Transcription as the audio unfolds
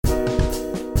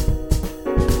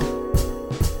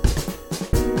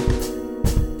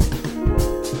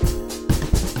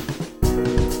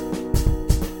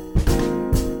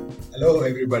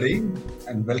everybody,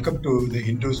 and welcome to the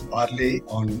Hindus Parley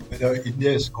on whether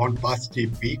India has gone past the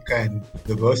peak and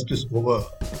the worst is over.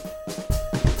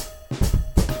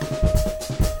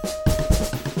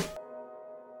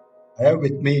 I have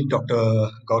with me Dr.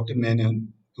 Gautam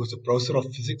Menon, who's a professor of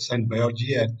physics and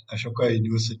biology at Ashoka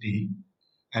University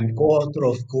and co-author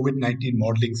of COVID-19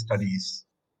 modeling studies.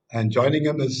 And joining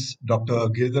him is Dr.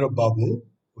 Giridhara Babu,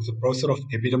 who's a professor of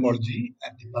epidemiology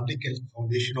at the Public Health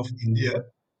Foundation of India,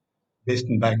 based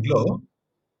in Bangalore,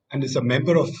 and is a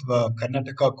member of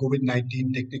Karnataka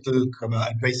COVID-19 Technical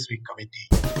Advisory Committee.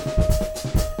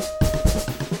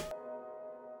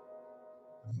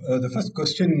 The first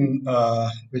question,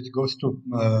 which goes to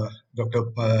Dr.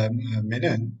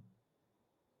 Menon,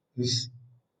 is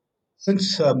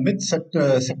since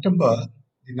mid-September,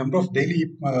 the number of daily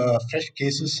fresh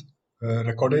cases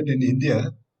recorded in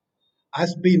India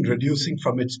has been reducing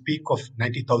from its peak of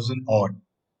 90,000 odd,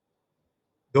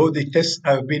 though the tests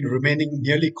have been remaining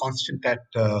nearly constant at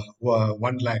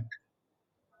 1 lakh.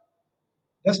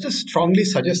 Does this strongly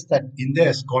suggest that India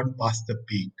has gone past the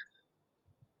peak?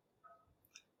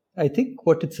 I think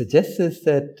what it suggests is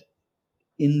that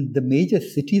in the major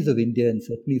cities of India, and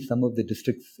certainly some of the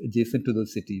districts adjacent to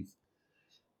those cities,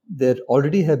 there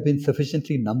already have been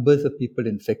sufficiently numbers of people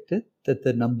infected that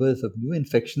the numbers of new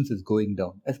infections is going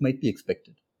down, as might be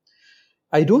expected.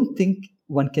 I don't think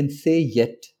one can say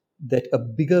yet that a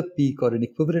bigger peak or an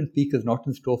equivalent peak is not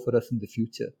in store for us in the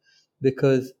future,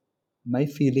 because my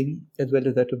feeling, as well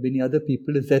as that of many other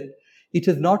people, is that it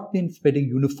has not been spreading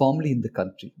uniformly in the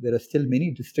country. There are still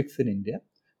many districts in India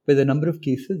where the number of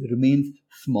cases remains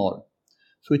small.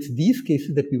 So it's these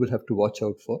cases that we will have to watch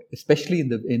out for, especially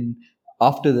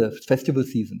after the festival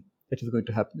season that is going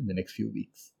to happen in the next few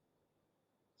weeks.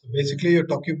 So basically, you're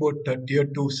talking about tier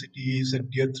 2 cities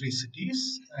and tier 3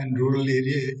 cities and rural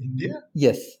area India?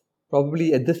 Yes,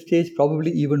 probably at this stage,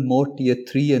 probably even more tier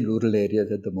 3 and rural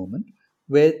areas at the moment,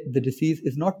 where the disease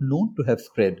is not known to have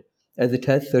spread, as it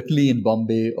has certainly in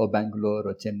Bombay or Bangalore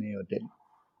or Chennai or Delhi.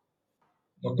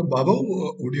 Dr.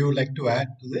 Babu, would you like to add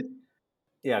to that?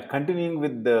 Yeah, continuing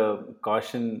with the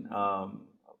caution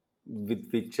with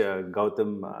which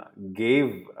Gautam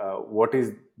gave what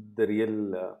is the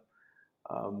real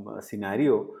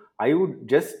scenario, I would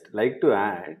just like to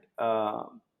add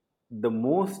the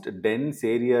most dense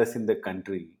areas in the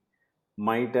country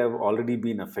might have already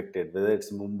been affected, whether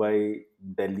it's Mumbai,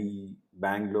 Delhi,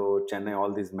 Bangalore, Chennai,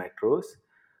 all these metros,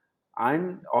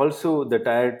 and also the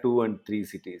tier 2 and 3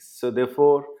 cities. So,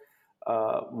 therefore,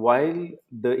 while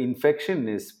the infection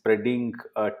is spreading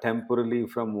temporarily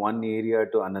from one area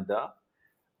to another,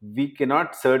 we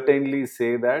cannot certainly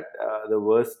say that the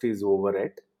worst is over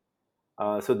it.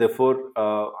 So, therefore,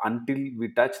 until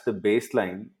we touch the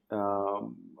baseline,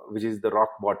 which is the rock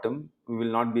bottom, we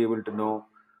will not be able to know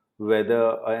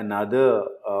whether another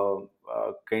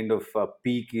kind of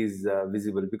peak is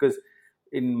visible. Because,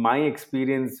 in my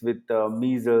experience with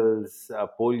measles,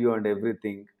 polio, and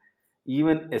everything,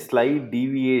 even a slight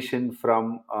deviation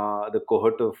from the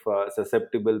cohort of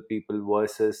susceptible people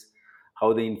versus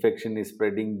how the infection is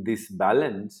spreading, this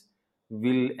balance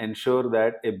will ensure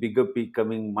that a bigger peak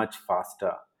coming much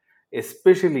faster,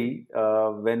 especially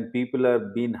when people are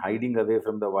been hiding away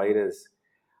from the virus,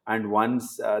 and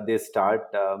once they start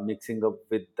mixing up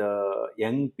with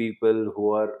young people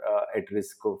who are at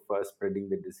risk of spreading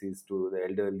the disease to the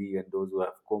elderly and those who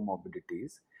have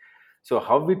comorbidities. So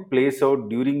how it plays out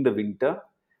during the winter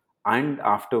and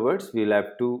afterwards, we'll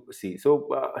have to see. So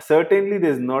certainly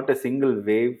there's not a single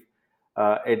wave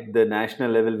at the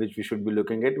national level which we should be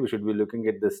looking at. We should be looking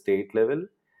at the state level,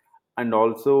 and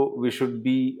also we should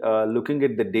be looking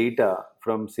at the data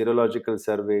from serological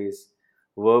surveys,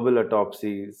 verbal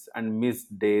autopsies, and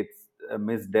missed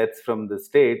deaths from the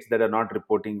states that are not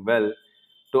reporting well,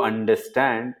 to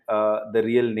understand the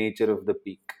real nature of the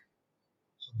peak.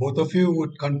 So both of you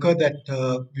would concur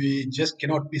that we just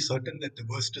cannot be certain that the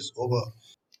worst is over.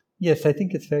 Yes, I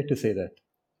think it's fair to say that.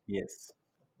 Yes.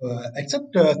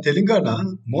 Except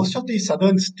Telangana, most of the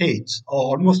southern states,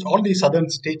 or almost all the southern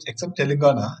states except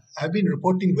Telangana, have been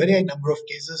reporting very high number of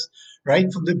cases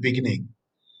right from the beginning.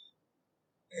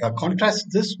 Contrast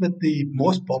this with the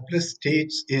most populous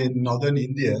states in northern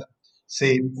India,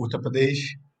 say Uttar Pradesh,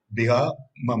 Bihar,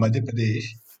 Madhya Pradesh.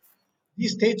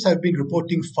 These states have been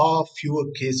reporting far fewer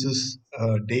cases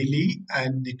daily,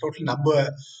 and the total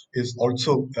number is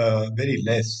also very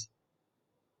less.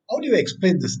 How do you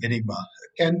explain this enigma?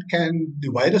 Can the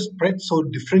virus spread so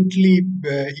differently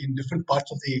in different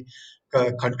parts of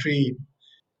the country?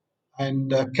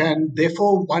 And can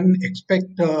therefore one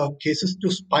expect cases to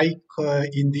spike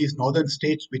in these northern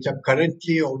states which are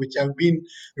currently or which have been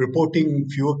reporting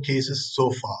fewer cases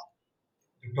so far?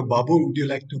 Dr. Babu, would you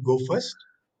like to go first?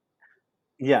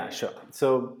 Yeah, sure.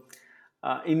 So,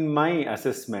 in my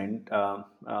assessment,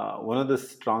 one of the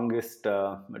strongest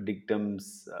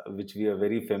dictums which we are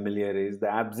very familiar is the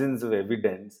absence of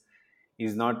evidence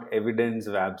is not evidence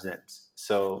of absence.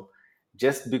 So,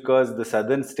 just because the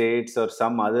southern states or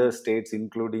some other states,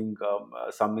 including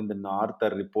some in the north,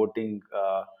 are reporting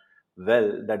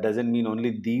well, that doesn't mean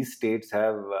only these states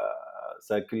have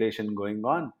circulation going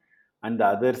on and the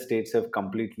other states have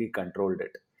completely controlled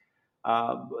it.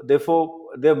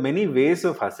 Therefore, there are many ways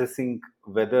of assessing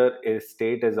whether a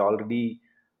state has already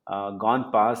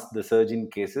gone past the surge in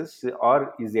cases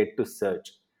or is yet to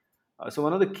surge. So,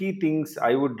 one of the key things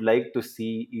I would like to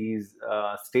see is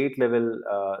state level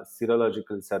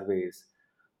serological surveys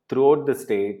throughout the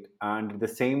state, and at the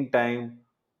same time,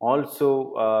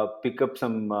 also pick up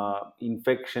some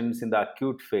infections in the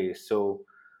acute phase. So,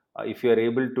 if you are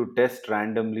able to test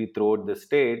randomly throughout the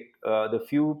state, the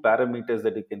few parameters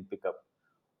that you can pick up.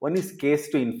 One is case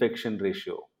to infection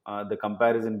ratio, the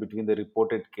comparison between the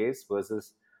reported case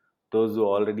versus those who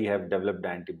already have developed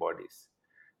antibodies.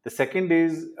 The second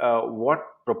is what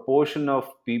proportion of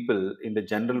people in the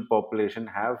general population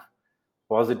have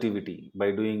positivity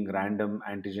by doing random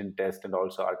antigen test and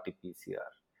also RT-PCR.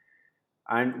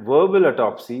 And verbal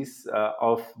autopsies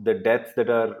of the deaths that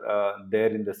are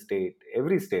there in the state,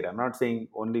 every state, I'm not saying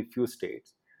only few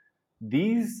states,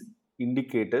 these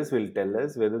indicators will tell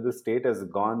us whether the state has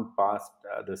gone past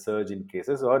the surge in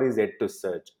cases or is yet to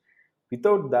surge.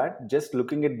 Without that, just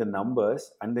looking at the numbers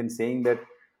and then saying that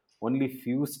only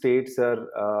few states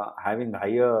are having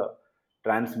higher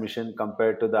transmission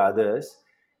compared to the others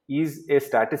is a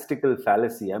statistical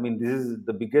fallacy. I mean, this is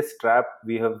the biggest trap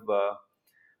we have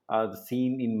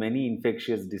seen in many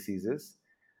infectious diseases.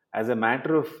 As a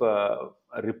matter of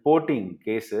reporting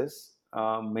cases,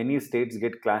 many states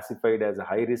get classified as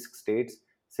high risk states.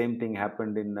 Same thing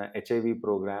happened in the HIV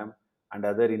program and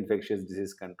other infectious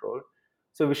disease control.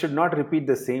 So we should not repeat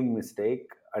the same mistake,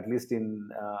 at least in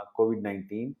COVID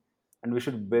 19, and we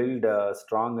should build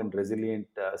strong and resilient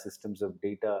systems of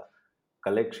data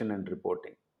collection and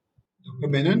reporting.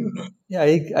 Dr. Menon, Yeah,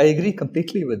 I agree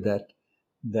completely with that.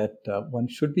 That one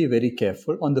should be very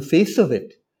careful. On the face of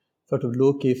it, sort of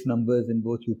low case numbers in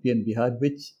both UP and Bihar,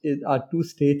 are two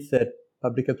states that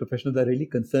public health professionals are really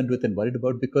concerned with and worried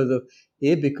about because of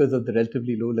the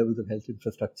relatively low levels of health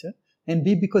infrastructure, and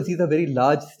B, because these are very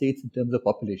large states in terms of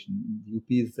population. UP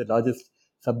is the largest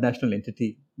subnational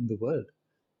entity in the world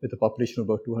with a population of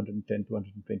about 210,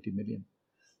 220 million.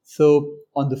 So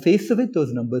on the face of it,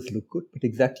 those numbers look good, but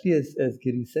exactly as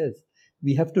Giri says,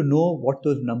 we have to know what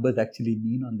those numbers actually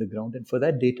mean on the ground. And for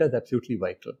that, data is absolutely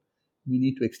vital. We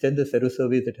need to extend the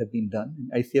serosurveys that have been done.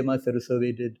 And ICMR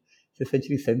serosurvey did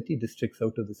essentially 70 districts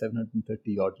out of the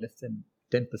 730 odd, less than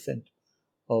 10%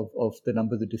 of the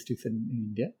number of districts in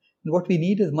India. And what we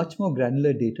need is much more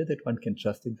granular data that one can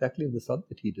trust, exactly the sort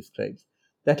that he describes.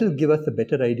 That will give us a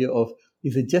better idea of,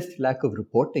 is it just lack of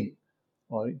reporting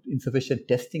or insufficient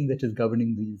testing that is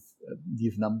governing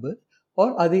these numbers,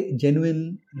 or are they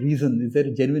genuine reason? Is there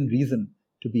a genuine reason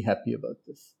to be happy about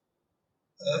this?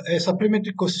 a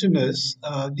supplementary question is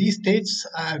these states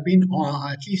have been,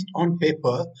 at least on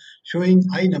paper, showing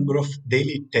high number of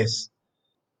daily tests.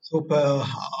 So,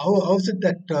 how is it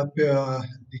that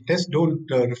the tests don't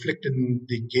reflect in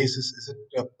the cases? Is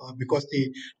it because the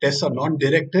tests are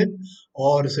non-directed,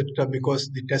 or is it because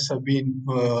the tests have been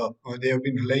they have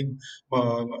been relying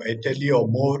entirely or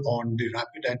more on the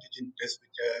rapid antigen test,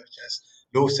 which has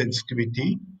low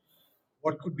sensitivity?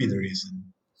 What could be the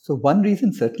reason? So one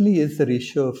reason certainly is the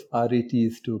ratio of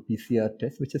RATs to PCR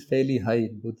tests, which is fairly high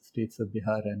in both states of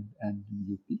Bihar and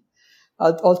UP.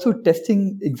 Also,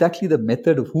 testing exactly the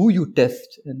method of who you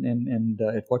test and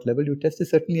at what level you test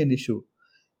is certainly an issue.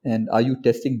 And are you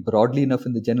testing broadly enough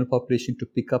in the general population to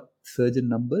pick up surgeon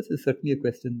numbers is certainly a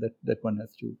question that one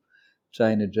has to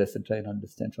try and address and try and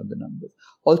understand from the numbers.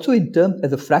 Also, in terms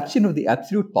as a fraction of the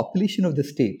absolute population of the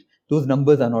state, those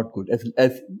numbers are not good.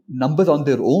 As numbers on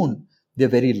their own, they're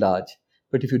very large.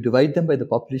 But if you divide them by the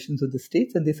populations of the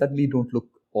states, then they suddenly don't look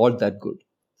all that good.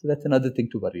 So that's another thing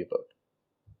to worry about.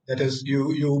 That is,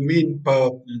 you mean per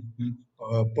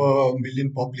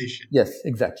million population? Yes,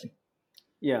 exactly.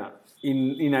 Yeah,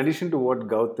 in addition to what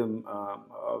Gautam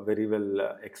very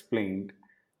well explained,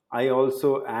 I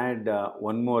also add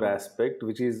one more aspect,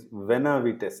 which is when are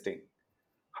we testing?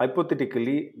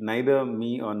 Hypothetically, neither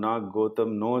me or nor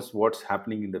Gautam knows what's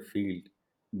happening in the field,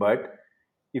 but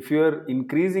If you are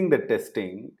increasing the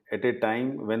testing at a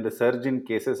time when the surge in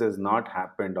cases has not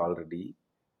happened already,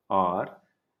 or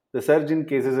the surge in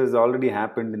cases has already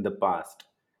happened in the past,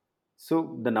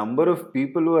 so the number of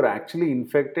people who are actually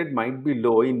infected might be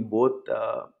low in both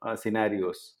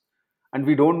scenarios, and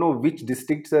we don't know which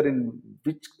districts are in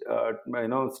which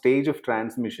stage of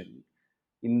transmission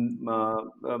in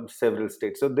several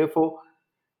states. So therefore,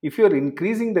 if you are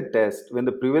increasing the test when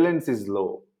the prevalence is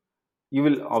low, you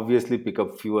will obviously pick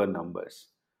up fewer numbers,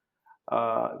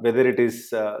 whether it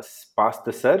is past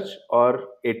the surge or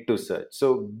yet to surge.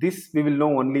 So this we will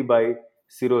know only by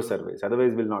zero surveys.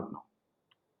 Otherwise, we'll not know.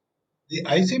 The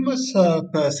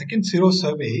ICMS second zero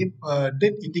survey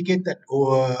did indicate that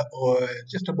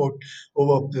just about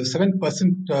over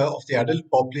 7% of the adult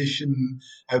population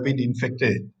have been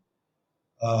infected.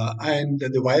 And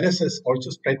the virus has also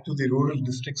spread to the rural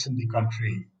districts in the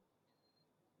country.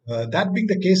 That being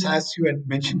the case, as you had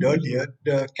mentioned earlier,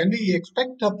 can we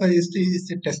expect is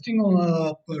the testing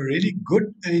really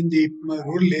good in the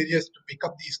rural areas to pick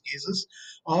up these cases,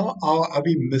 or are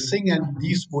we missing, and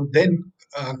these would then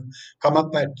come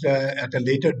up at a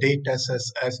later date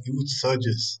as youth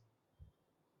surges?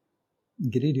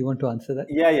 Giri, do you want to answer that?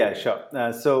 Yeah, yeah, sure.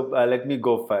 So let me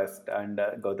go first, and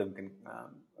Gautam can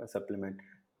supplement.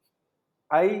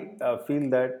 I feel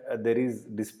that there is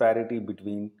disparity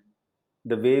between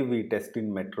the way we test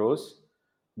in metros,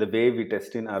 the way we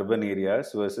test in urban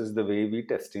areas versus the way we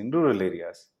test in rural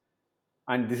areas.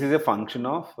 And this is a function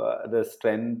of the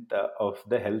strength of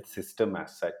the health system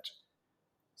as such.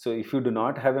 So if you do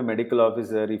not have a medical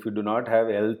officer, if you do not have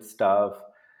health staff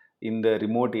in the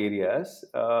remote areas,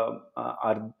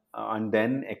 and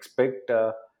then expect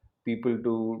people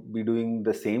to be doing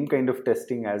the same kind of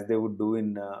testing as they would do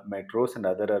in metros and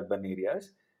other urban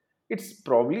areas, it's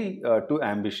probably too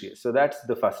ambitious. So that's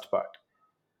the first part.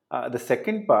 The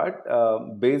second part,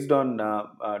 based on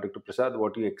Dr. Prasad,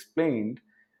 what you explained,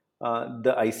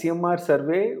 the ICMR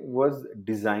survey was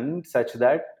designed such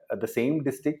that the same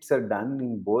districts are done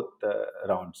in both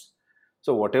rounds.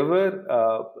 So whatever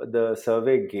the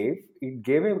survey gave, it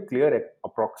gave a clear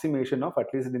approximation of,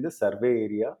 at least in the survey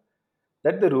area,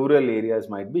 that the rural areas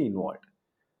might be involved.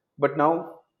 But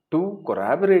now, to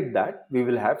corroborate that, we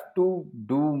will have to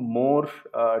do more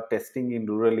testing in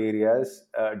rural areas.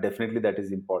 Definitely, that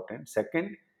is important.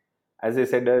 Second, as I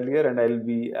said earlier, and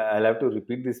I'll have to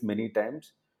repeat this many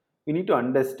times. We need to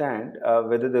understand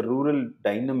whether the rural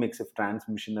dynamics of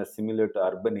transmission are similar to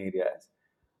urban areas,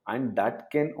 and that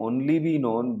can only be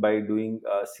known by doing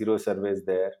zero surveys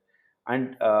there.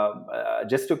 And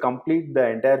just to complete the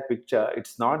entire picture,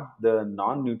 it's not the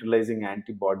non-neutralizing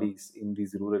antibodies in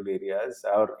these rural areas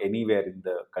or anywhere in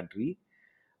the country.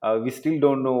 We still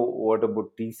don't know what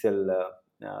about T cell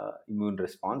immune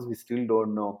response. We still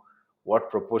don't know what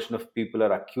proportion of people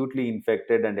are acutely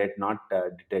infected and yet not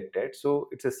detected. So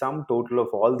it's a sum total of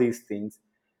all these things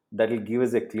that will give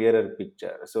us a clearer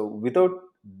picture. So without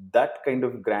that kind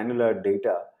of granular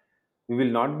data, we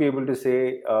will not be able to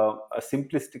say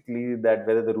simplistically that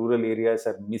whether the rural areas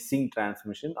are missing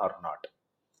transmission or not.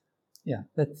 Yeah,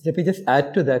 let me just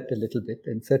add to that a little bit.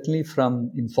 And certainly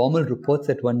from informal reports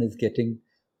that one is getting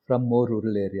from more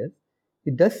rural areas,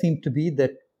 it does seem to be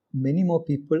that many more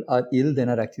people are ill than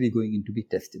are actually going in to be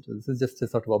tested. So this is just a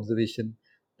sort of observation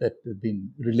that has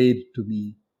been relayed to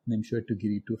me, and I'm sure to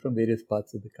Giri too, from various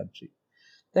parts of the country.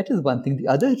 That is one thing. The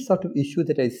other sort of issue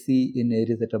that I see in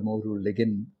areas that are more rural,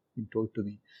 again, been told to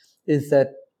me, is that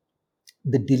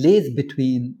the delays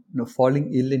between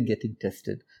falling ill and getting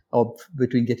tested, or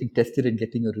between getting tested and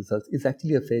getting your results, is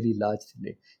actually a fairly large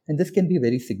delay. And this can be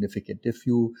very significant. If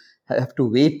you have to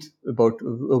wait about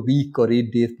a week or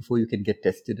 8 days before you can get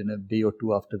tested, and a day or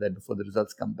two after that before the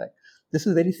results come back, this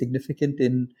is very significant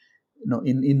in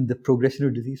the progression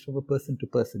of disease from a person to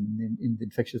person, in the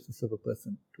infectiousness of a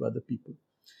person to other people.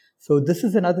 So this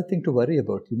is another thing to worry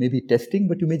about. You may be testing,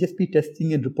 but you may just be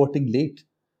testing and reporting late,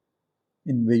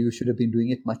 in where you should have been doing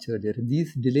it much earlier. And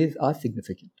these delays are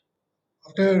significant.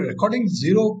 After recording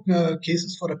zero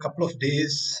cases for a couple of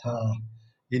days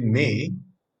in May,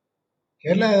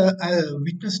 Kerala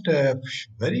witnessed a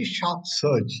very sharp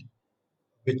surge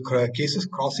with cases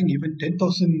crossing even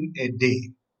 10,000 a day.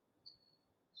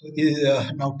 So,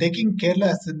 now taking Kerala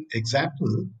as an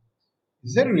example,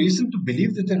 is there a reason to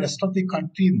believe that the rest of the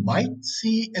country might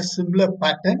see a similar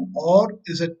pattern, or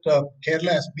is it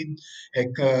Kerala has been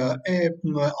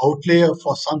a outlier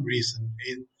for some reason?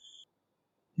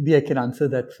 Maybe I can answer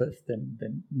that first, then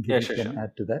Yeah, Giri sure, can sure.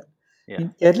 add to that. Yeah.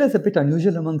 In Kerala is a bit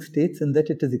unusual among states in that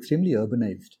it is extremely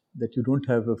urbanized, that you don't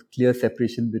have a clear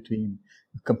separation between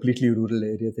completely rural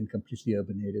areas and completely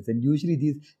urban areas. And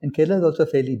usually and Kerala is also a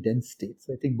fairly dense state.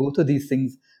 So I think both of these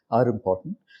things are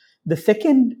important. The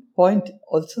second point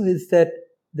also is that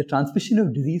the transmission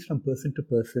of disease from person to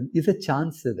person is a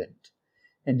chance event.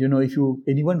 And if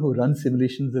anyone who runs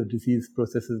simulations of disease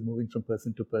processes moving from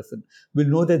person to person will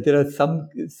know that there are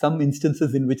some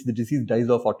instances in which the disease dies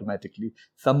off automatically,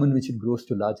 some in which it grows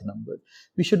to large numbers.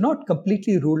 We should not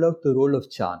completely rule out the role of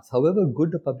chance. However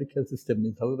good a public health system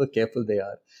is, however careful they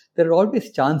are, there are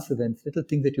always chance events, little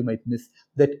things that you might miss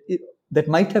that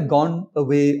might have gone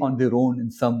away on their own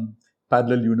in some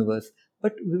parallel universe,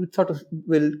 but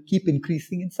will keep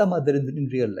increasing in some other in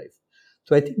real life.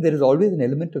 So I think there is always an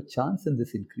element of chance in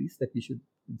this increase that we should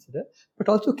consider. But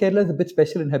also Kerala is a bit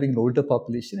special in having an older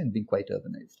population and being quite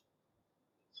urbanized.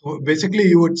 So basically,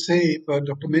 you would say,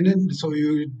 Dr. Menon, so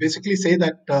you would basically say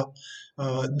that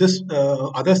this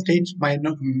other states may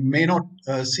not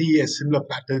see a similar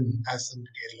pattern as in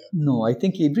Kerala. No, I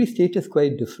think every state is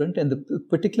quite different, and the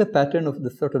particular pattern of the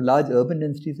sort of large urban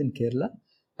densities in Kerala,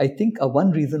 I think, are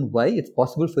one reason why it's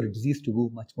possible for a disease to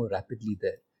move much more rapidly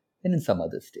there than in some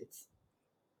other states.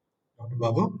 Dr.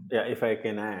 Babu? Yeah, if I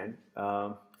can add,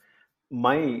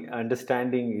 my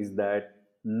understanding is that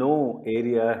no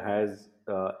area has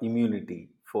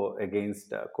immunity for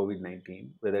against COVID-19,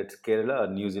 whether it's Kerala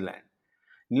or New Zealand.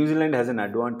 New Zealand has an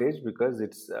advantage because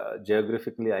it's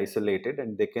geographically isolated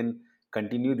and they can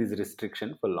continue this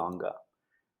restriction for longer.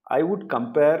 I would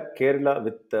compare Kerala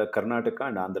with Karnataka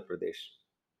and Andhra Pradesh.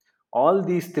 All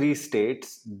these three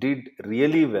states did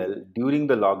really well during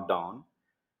the lockdown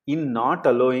in not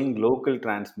allowing local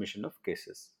transmission of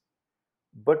cases.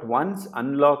 But once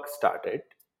unlock started,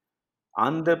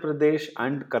 Andhra Pradesh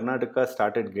and Karnataka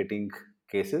started getting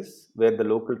cases where the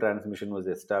local transmission was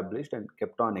established and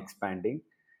kept on expanding.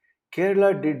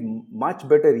 Kerala did much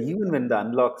better even when the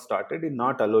unlock started in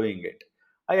not allowing it.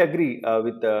 I agree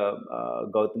with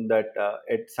Gautam that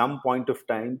at some point of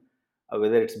time,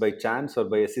 whether it's by chance or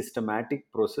by a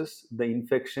systematic process, the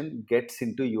infection gets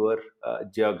into your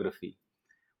geography.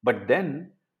 But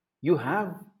then you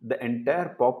have the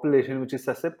entire population which is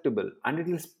susceptible and it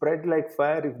will spread like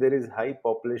fire if there is high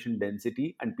population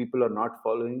density and people are not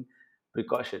following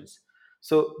precautions.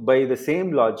 So by the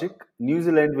same logic, New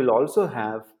Zealand will also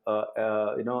have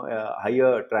a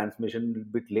higher transmission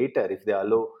a bit later if they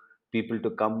allow people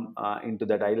to come into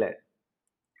that island.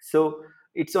 So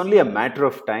it's only a matter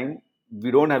of time. We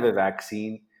don't have a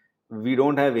vaccine. We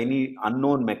don't have any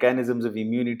unknown mechanisms of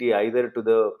immunity either to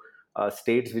the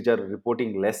states which are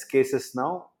reporting less cases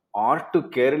now or to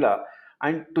Kerala.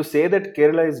 And to say that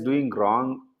Kerala is doing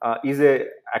wrong is a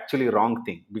actually wrong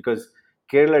thing because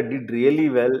Kerala did really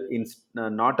well in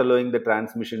not allowing the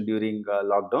transmission during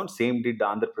lockdown. Same did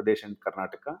Andhra Pradesh and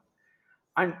Karnataka.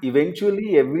 And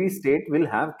eventually, every state will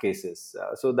have cases,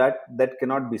 so that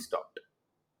cannot be stopped.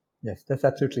 Yes, that's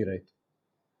absolutely right.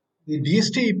 The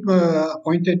DST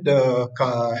appointed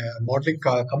modeling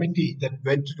committee that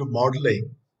went to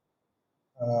modeling.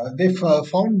 They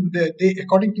found that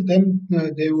according to them,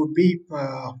 there would be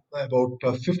about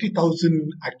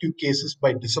 50,000 active cases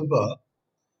by December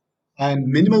and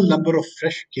minimal number of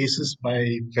fresh cases by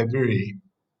February.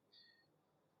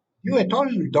 Do you at all,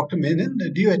 Dr. Menon,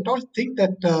 do you at all think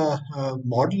that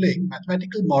modeling,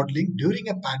 mathematical modeling during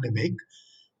a pandemic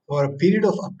for a period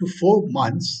of up to 4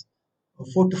 months,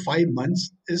 4 to 5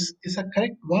 months, is a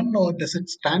correct one, or does it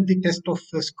stand the test of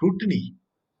scrutiny?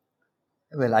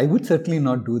 Well, I would certainly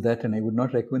not do that, and I would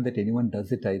not recommend that anyone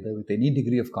does it either with any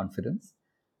degree of confidence.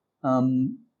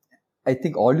 Um, I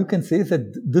think all you can say is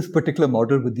that this particular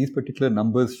model with these particular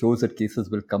numbers shows that cases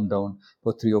will come down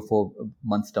for 3 or 4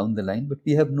 months down the line, but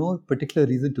we have no particular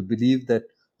reason to believe that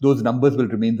those numbers will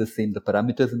remain the same. The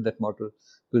parameters in that model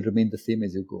will remain the same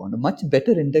as you go on. A much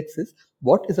better index is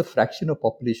what is a fraction of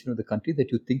population of the country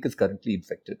that you think is currently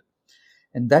infected.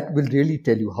 And that will really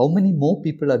tell you how many more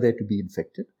people are there to be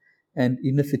infected. And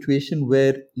in a situation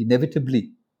where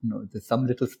inevitably, there's some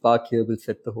little spark here will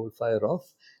set the whole fire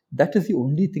off, that is the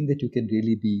only thing that you can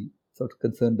really be sort of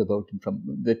concerned about and from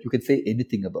that you can say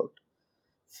anything about.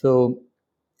 So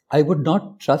I would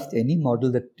not trust any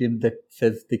model that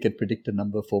says they can predict a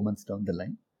number 4 months down the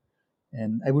line.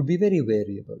 And I would be very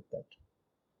wary about that.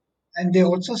 And they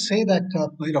also say that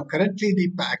currently the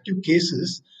active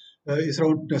cases is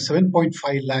around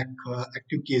 7.5 lakh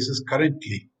active cases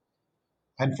currently.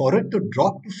 And for it to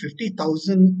drop to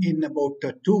 50,000 in about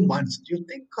 2 months, do you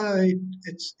think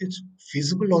it's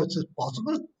feasible or it's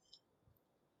possible?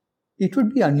 It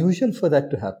would be unusual for that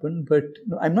to happen, but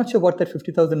I'm not sure what that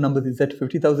 50,000 number is. That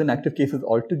 50,000 active cases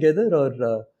altogether,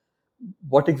 or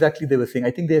what exactly they were saying?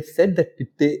 I think they have said that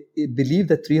they believe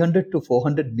that 300 to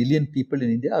 400 million people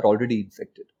in India are already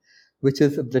infected, which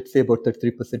is, let's say, about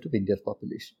 33% of India's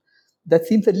population. That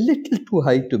seems a little too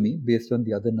high to me based on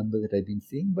the other number that I've been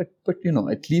seeing. But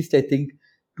at least I think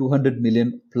 200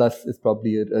 million plus is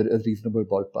probably a reasonable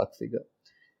ballpark figure.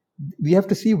 We have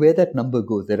to see where that number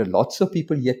goes. There are lots of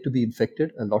people yet to be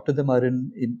infected. A lot of them are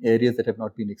in areas that have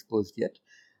not been exposed yet.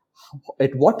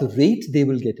 At what rate they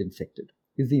will get infected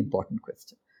is the important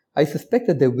question. I suspect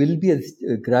that there will be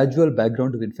a gradual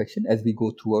background of infection as we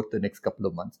go throughout the next couple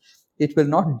of months. It will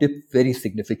not dip very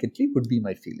significantly, would be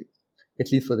my feeling,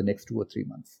 at least for the next 2 or 3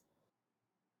 months.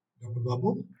 Dr.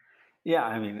 Babu? Yeah,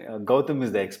 I mean, Gautam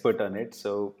is the expert on it,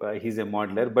 so he's a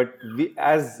modeler. But we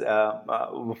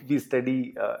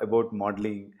study about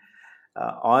modeling,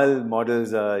 all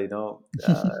models are,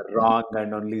 wrong,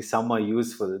 and only some are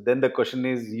useful. Then the question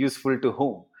is, useful to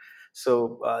whom?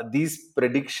 So these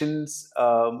predictions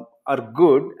are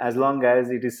good as long as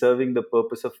it is serving the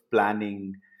purpose of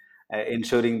planning,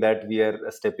 ensuring that we are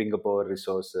stepping up our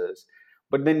resources.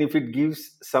 But then, if it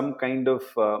gives some kind of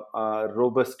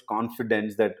robust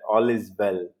confidence that all is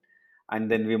well,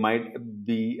 and then we might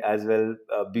be as well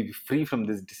be free from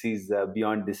this disease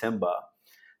beyond December.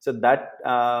 So that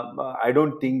I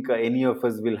don't think any of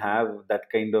us will have that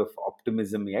kind of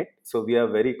optimism yet. So we are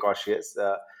very cautious,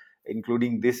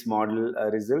 including this model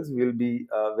results. We'll be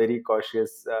very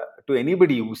cautious to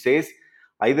anybody who says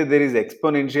either there is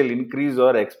exponential increase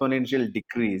or exponential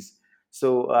decrease.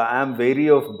 So I am wary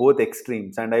of both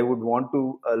extremes, and I would want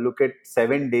to look at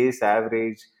 7 days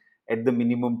average at the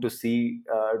minimum to see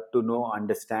to know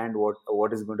understand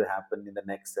what is going to happen in the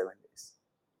next 7 days.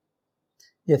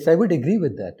 Yes, I would agree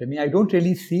with that. I mean, I don't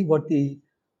really see what the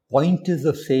point is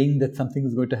of saying that something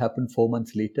is going to happen 4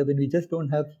 months later when we just don't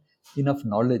have enough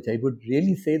knowledge. I would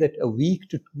really say that a week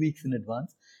to 2 weeks in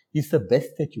advance is the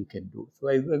best that you can do. So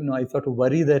I sort of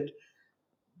worry that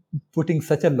putting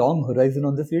such a long horizon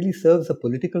on this really serves a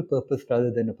political purpose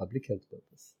rather than a public health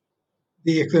purpose.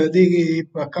 The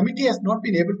committee has not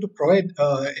been able to provide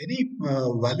any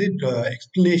valid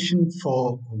explanation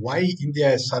for why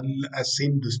India has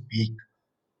seen this peak.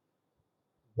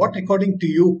 What, according to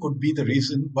you, could be the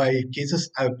reason why cases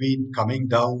have been coming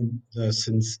down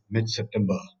since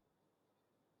mid-September,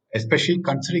 especially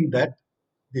considering that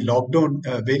the lockdown,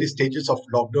 various stages of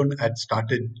lockdown had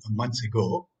started months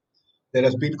ago. There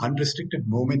has been unrestricted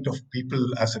movement of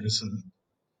people as a result,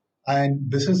 and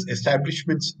business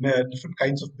establishments, different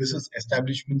kinds of business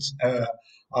establishments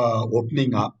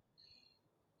opening up.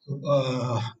 So,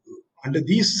 under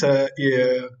these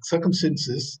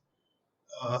circumstances,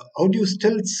 how do you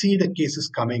still see the cases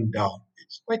coming down?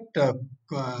 It's quite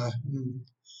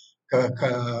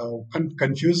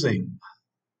confusing.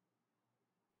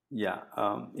 Yeah,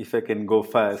 if I can go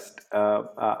first,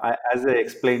 as I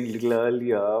explained a little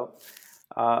earlier,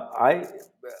 I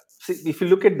see if you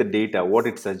look at the data, what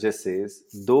it suggests is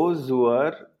those who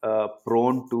are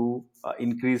prone to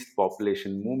increased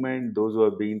population movement, those who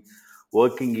have been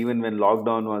working even when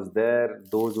lockdown was there,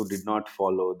 those who did not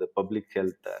follow the public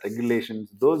health regulations,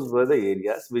 those were the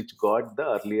areas which got the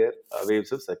earlier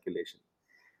waves of circulation.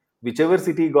 Whichever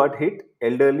city got hit,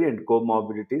 elderly and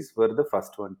comorbidities were the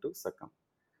first one to succumb.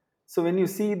 So when you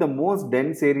see the most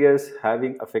dense areas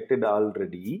having affected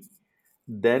already,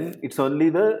 then it's only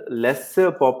the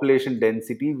lesser population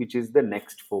density which is the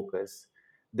next focus.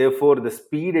 Therefore, the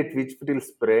speed at which it will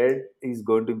spread is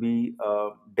going to be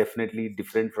definitely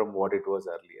different from what it was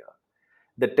earlier.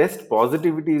 The test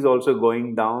positivity is also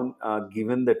going down,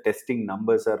 given the testing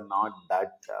numbers are not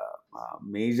that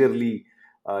majorly,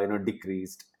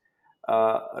 decreased.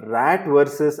 RAT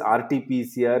versus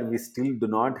RT-PCR, we still do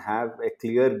not have a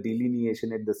clear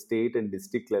delineation at the state and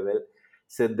district level.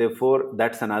 So therefore,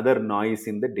 that's another noise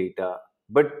in the data.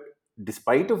 But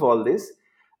despite of all this,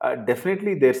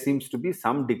 definitely there seems to be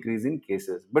some decrease in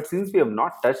cases. But since we have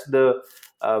not touched the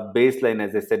baseline,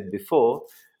 as I said before,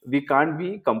 we can't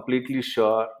be completely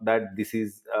sure that this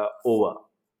is over.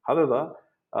 However,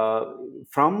 uh,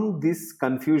 from this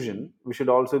confusion, we should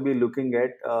also be looking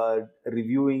at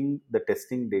reviewing the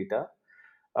testing data.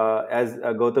 As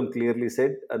Gautam clearly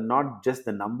said, not just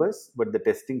the numbers, but the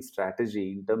testing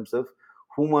strategy in terms of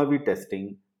whom are we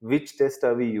testing, which test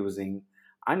are we using,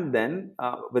 and then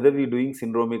whether we're doing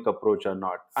syndromic approach or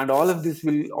not. And all of this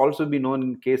will also be known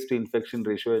in case to infection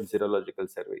ratio and serological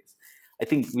surveys. I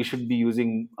think we should be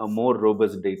using more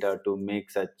robust data to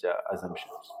make such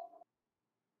assumptions.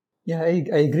 Yeah,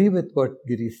 I agree with what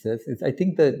Girish says. I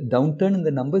think the downturn in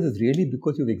the numbers is really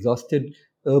because you've exhausted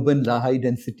urban high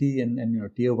density and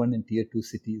tier one and tier two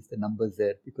cities, the numbers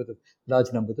there because of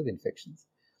large numbers of infections.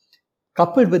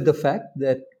 Coupled with the fact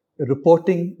that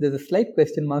reporting, there's a slight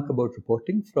question mark about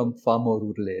reporting from far more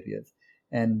rural areas.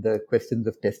 And the questions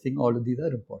of testing, all of these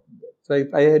are important there. So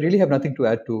I really have nothing to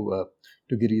add to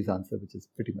Giri's answer, which is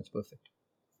pretty much perfect.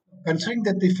 Considering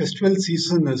that the festival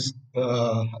season is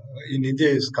in India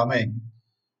is coming,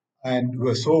 and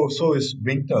so is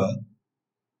winter,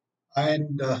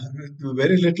 and with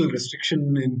very little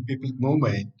restriction in people's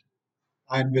movement,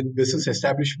 and with business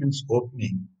establishments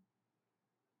opening,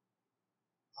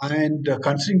 and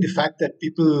considering the fact that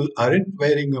people aren't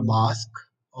wearing a mask,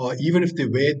 or even if they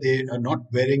wear, they are not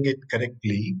wearing it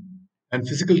correctly, and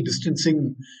physical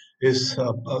distancing is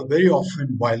very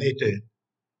often violated.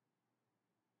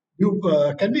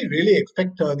 Can we really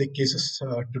expect the cases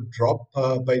to drop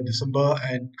by December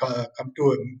and come to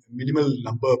a minimal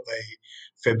number by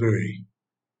February?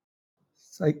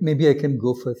 So maybe I can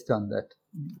go first on that.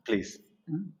 Please.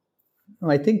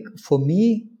 No, I think for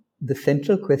me, the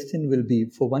central question will be,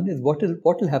 for one, is what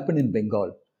will happen in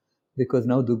Bengal, because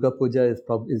now Durga Puja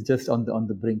is just on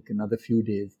the brink, another few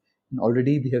days, and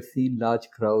already we have seen large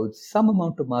crowds, some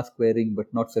amount of mask wearing, but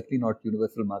not certainly not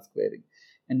universal mask wearing,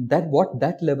 and that what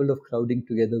that level of crowding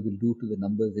together will do to the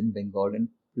numbers in Bengal and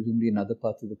presumably in other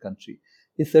parts of the country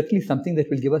is certainly something that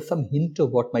will give us some hint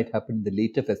of what might happen in the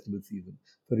later festival season,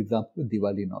 for example,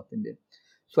 Diwali in North India.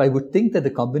 So I would think that the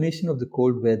combination of the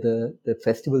cold weather, the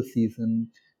festival season,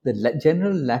 the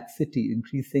general laxity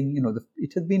increasing,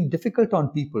 it has been difficult on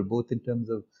people, both in terms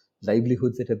of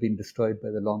livelihoods that have been destroyed by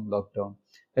the long lockdown,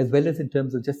 as well as in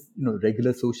terms of just,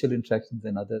 regular social interactions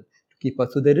and other to keep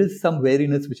us. So there is some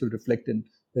wariness which will reflect in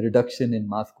the reduction in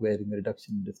mask wearing, the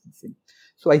reduction in distancing.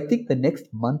 So I think the next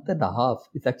month and a half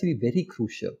is actually very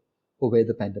crucial for where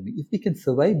the pandemic. If we can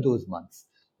survive those months,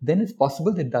 then it's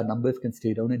possible that the numbers can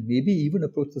stay down and maybe even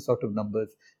approach the sort of numbers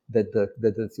that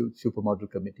the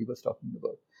supermodel committee was talking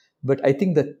about. But I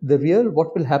think that the real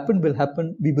what will happen will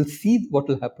happen. We will see what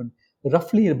will happen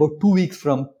roughly about 2 weeks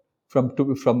from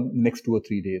next 2 or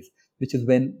 3 days, which is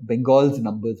when Bengal's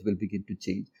numbers will begin to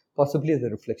change, possibly as a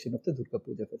reflection of the Durga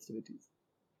Puja festivities.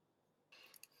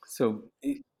 So,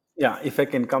 yeah, if I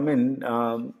can come in,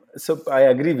 so I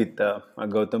agree with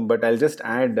Gautam, but I'll just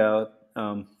add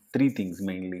three things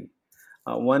mainly.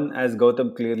 One, as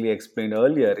Gautam clearly explained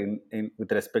earlier, in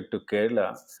with respect to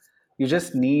Kerala, you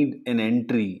just need an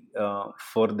entry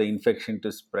for the infection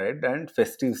to spread, and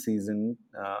festive season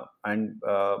and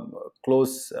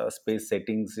close space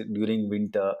settings during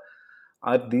winter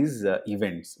are these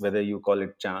events, whether you call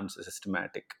it chance or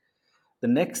systematic. The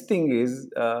next thing is,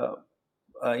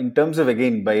 in terms of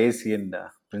again Bayesian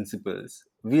principles,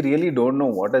 we really don't know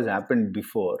what has happened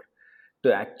before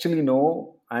to actually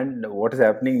know and what is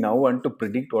happening now and to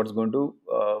predict what's going to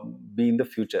be in the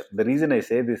future. The reason I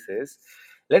say this is,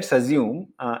 let's assume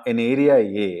an area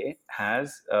A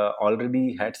has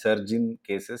already had surge in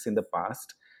cases in the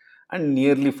past, and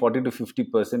nearly 40 to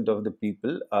 50% of the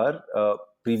people are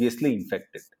previously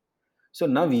infected. So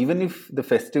now, even if the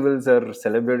festivals are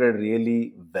celebrated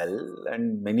really well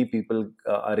and many people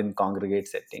are in congregate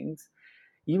settings,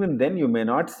 even then you may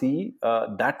not see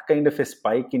that kind of a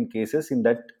spike in cases in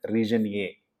that region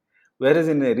A. Whereas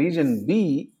in a region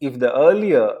B, if the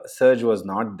earlier surge was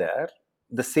not there,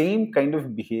 the same kind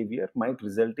of behavior might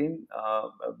result in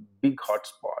big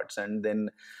hotspots and then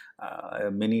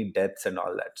many deaths and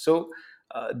all that. So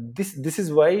this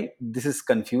is why this is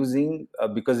confusing,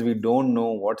 because we don't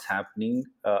know what's happening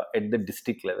at the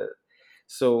district level.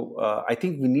 So I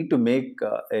think we need to make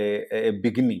a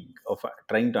beginning of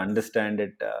trying to understand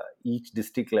at each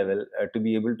district level to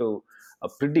be able to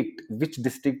predict which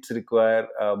districts require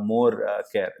more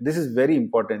care. This is very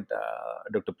important,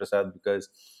 Dr. Prasad, because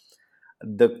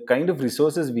the kind of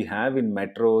resources we have in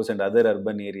metros and other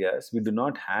urban areas, we do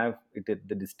not have it at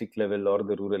the district level or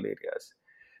the rural areas.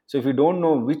 So if we don't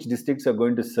know which districts are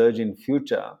going to surge in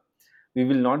future, we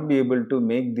will not be able to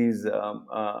make these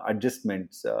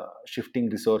adjustments, shifting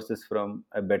resources from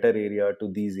a better area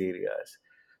to these areas.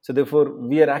 So therefore,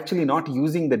 we are actually not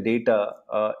using the data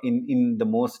in the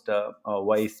most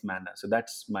wise manner. So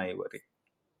that's my worry.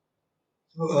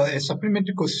 So, a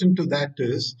supplementary question to that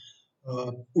is,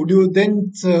 would you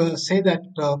then say that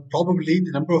probably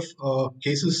the number of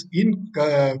cases in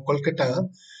Kolkata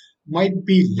might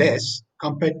be less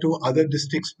compared to other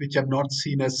districts which have not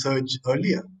seen a surge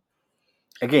earlier?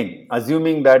 Again,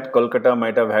 assuming that Kolkata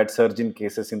might have had surge in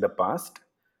cases in the past,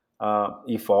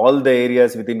 if all the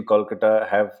areas within Kolkata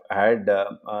have had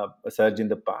a surge in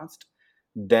the past,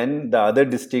 then the other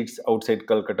districts outside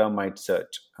Kolkata might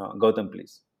surge. Gautam,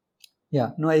 please.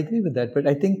 Yeah, no, I agree with that. But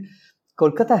I think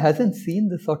Kolkata hasn't seen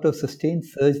the sort of sustained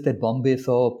surge that Bombay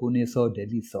saw, Pune saw,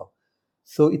 Delhi saw.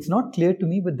 So it's not clear to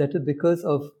me, but that is because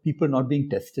of people not being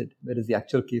tested, whereas the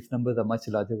actual case numbers are much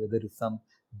larger, where there is some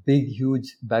big,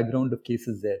 huge background of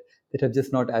cases there that have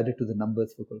just not added to the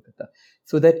numbers for Kolkata.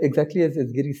 So that exactly as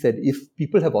Giri said, if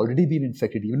people have already been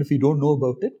infected, even if we don't know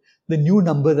about it, the new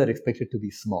numbers are expected to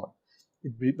be small.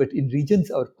 But in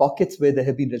regions or pockets where there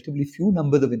have been relatively few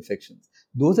numbers of infections,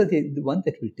 those are the ones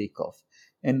that will take off.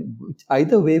 And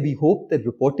either way, we hope that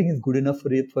reporting is good enough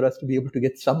for us to be able to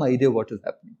get some idea of what is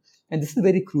happening. And this is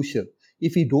very crucial.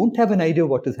 If we don't have an idea of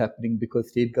what is happening because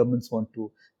state governments want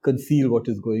to conceal what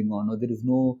is going on,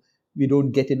 or we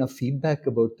don't get enough feedback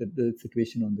about the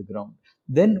situation on the ground,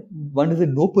 then one is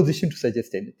in no position to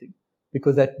suggest anything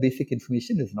because that basic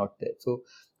information is not there. So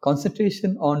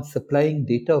concentration on supplying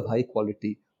data of high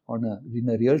quality in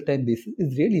a real-time basis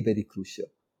is really very crucial.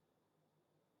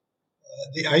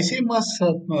 The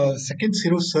ICMR's second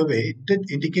zero survey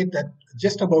did indicate that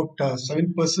just about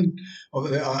 7% of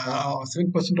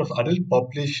 7% of adult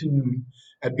population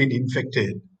had been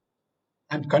infected.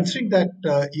 And considering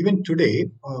that even today,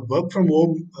 work from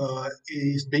home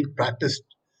is being practiced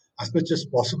as much as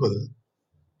possible,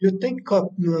 you think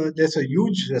there's a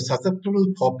huge susceptible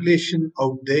population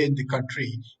out there in the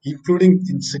country, including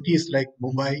in cities like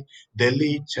Mumbai,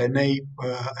 Delhi, Chennai,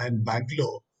 and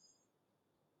Bangalore,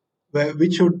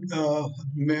 which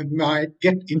might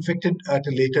get infected at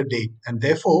a later date, and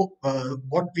therefore,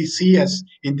 what we see as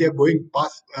India gone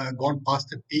past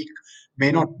the peak,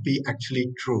 may not be actually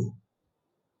true.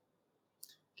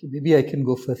 Okay, maybe I can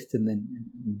go first and then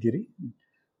Giri.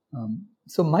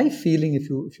 So my feeling, if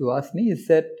you ask me, is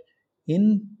that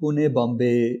in Pune,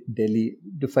 Bombay, Delhi,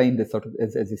 defined as sort of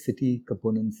as a city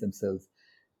components themselves,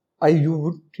 you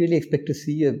would really expect to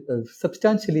see a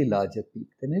substantially larger peak.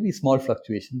 There may be small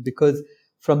fluctuations because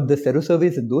from the sero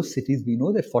surveys in those cities, we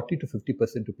know that 40 to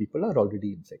 50% of people are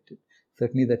already infected.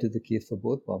 Certainly, that is the case for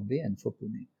both Bombay and for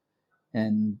Pune.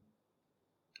 And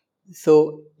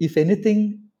so, if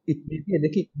anything, it may be a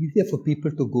little easier for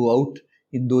people to go out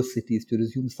in those cities to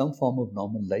resume some form of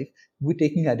normal life with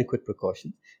taking adequate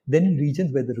precautions than in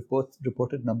regions where the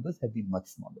reported numbers have been much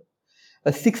smaller.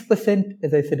 A 6%,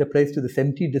 as I said, applies to the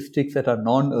 70 districts that are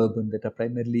non-urban, that are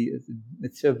primarily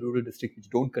mixture of rural districts which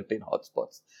don't contain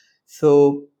hotspots.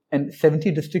 So, and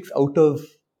 70 districts out of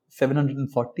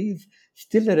 740 is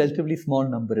still a relatively small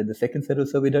number. And the second set of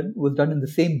survey was done in the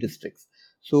same districts.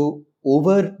 So,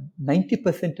 over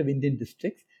 90% of Indian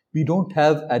districts, we don't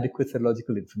have adequate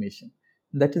serological information.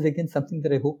 And that is again something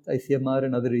that I hope ICMR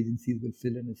and other agencies will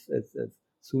fill in as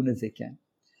soon as they can.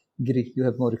 Giri, you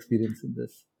have more experience in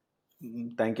this.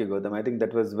 Thank you, Gautam. I think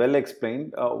that was well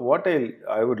explained. What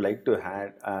I would like to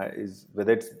add is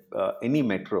whether it's any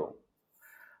metro,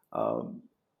 um,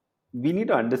 we need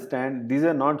to understand these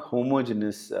are not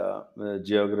homogeneous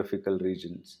geographical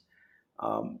regions.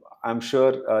 I'm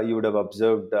sure you would have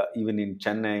observed even in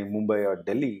Chennai, Mumbai, or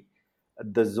Delhi,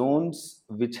 the zones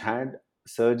which had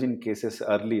surge in cases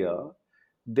earlier,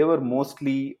 they were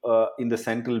mostly in the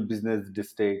central business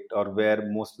district or where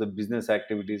most of the business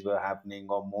activities were happening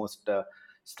or most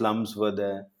slums were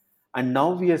there. And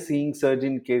now we are seeing surge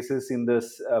in cases in the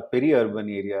peri-urban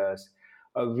areas,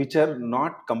 which are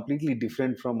not completely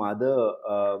different from other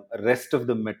rest of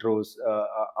the metros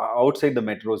outside the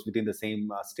metros within the same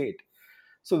state.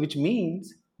 So, which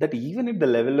means that even at the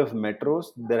level of metros,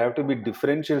 there have to be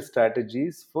differential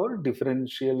strategies for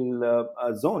differential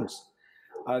zones.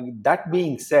 That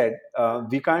being said,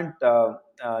 we can't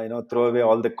throw away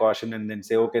all the caution and then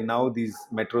say, okay, now these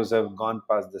metros have gone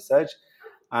past the surge,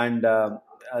 and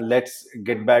let's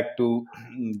get back to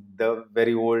the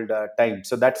very old time.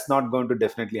 So that's not going to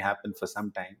definitely happen for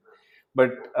some time.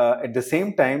 But at the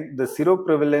same time, the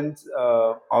seroprevalence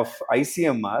of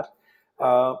ICMR,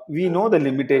 we know the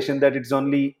limitation that it's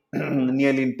only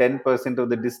nearly in 10% of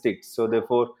the districts. So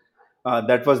therefore,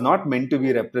 that was not meant to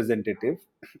be representative.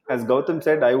 As Gautam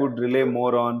said, I would rely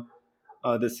more on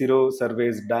the sero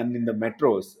surveys done in the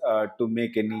metros to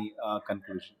make any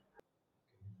conclusion.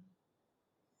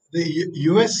 The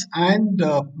US and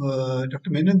Dr.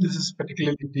 Menon, this is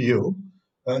particularly to you.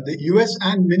 The US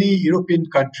and many European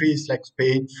countries like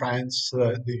Spain, France,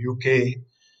 the UK,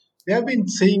 they have been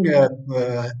seeing a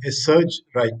surge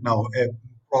right now,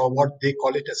 or what they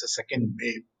call it as a second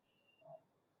wave.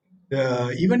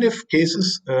 Even if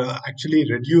cases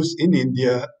actually reduce in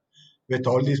India with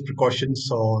all these precautions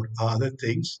or other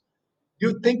things, do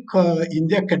you think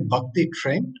India can buck the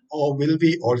trend, or will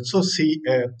we also see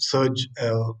a surge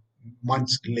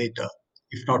months later?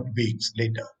 if not weeks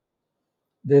later.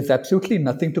 There's absolutely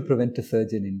nothing to prevent a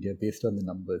surge in India based on the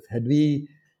numbers. Had we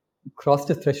crossed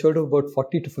a threshold of about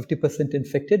 40 to 50%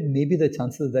 infected, maybe the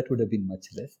chances of that would have been much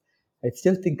less. I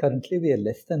still think currently we are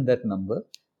less than that number.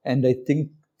 And I think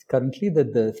currently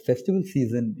that the festival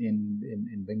season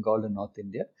in Bengal and North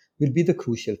India will be the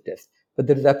crucial test. But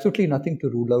there is absolutely nothing to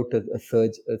rule out a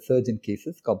surge in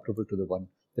cases comparable to the one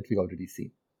that we already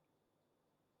see.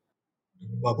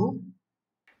 Babu?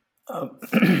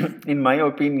 In my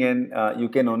opinion, you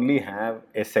can only have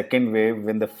a second wave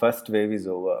when the first wave is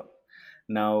over.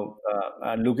 Now,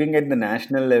 looking at the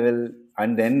national level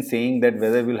and then saying that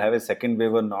whether we'll have a second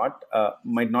wave or not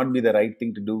might not be the right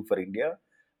thing to do for India.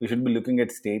 We should be looking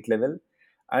at state level.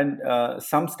 And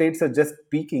some states are just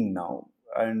peaking now.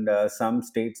 And some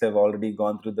states have already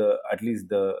gone through at least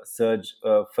the surge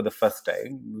for the first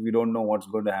time. We don't know what's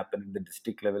going to happen in the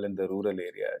district level and the rural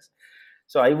areas.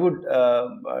 So I would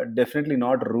definitely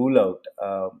not rule out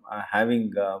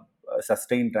having a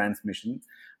sustained transmission.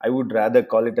 I would rather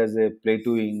call it as a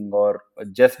plateauing, or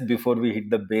just before we hit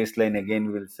the baseline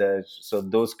again we'll surge. So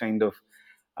those kind of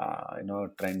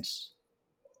trends.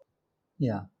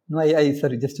 Yeah. No,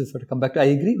 sorry, just to sort of come back I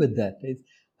agree with that.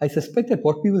 I suspect that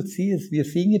what we will see is we are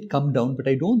seeing it come down, but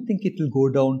I don't think it will go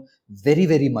down very,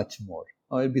 very much more.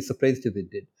 I'll be surprised if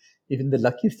it did. If in the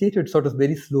lucky state, it sort of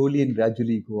very slowly and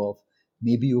gradually go off,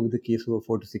 maybe over the case over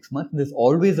 4 to 6 months. And there's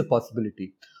always a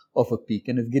possibility of a peak.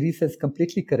 And as Giri says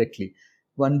completely correctly,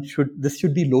 this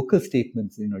should be local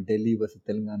statements, Delhi versus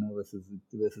Telangana versus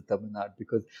Tamil Nadu,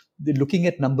 because looking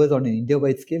at numbers on an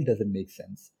India-wide scale doesn't make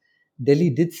sense.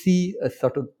 Delhi did see a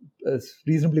sort of a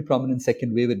reasonably prominent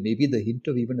second wave and maybe the hint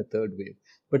of even a third wave.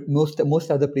 But most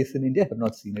other places in India have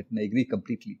not seen it, and I agree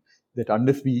completely that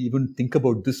unless we even think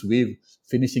about this wave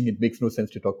finishing, it makes no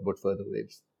sense to talk about further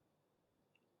waves.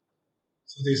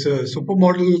 So there's a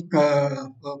supermodel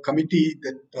committee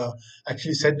that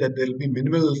actually said that there will be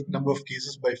minimal number of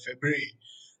cases by February.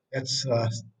 That's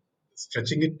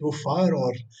stretching it too far,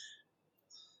 or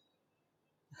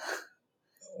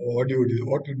what would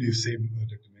you say,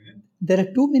 Dr. Menon? There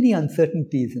are too many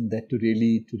uncertainties in that to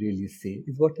really say,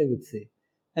 is what I would say.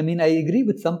 I mean, I agree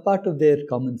with some part of their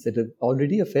comments that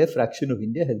already a fair fraction of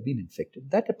India has been infected.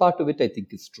 That part of it I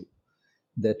think is true.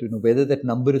 That whether that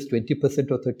number is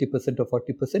 20% or 30% or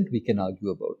 40%, we can argue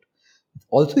about. It's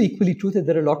also equally true that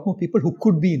there are a lot more people who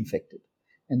could be infected,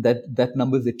 and that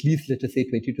number is at least, let us say,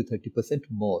 20 to 30%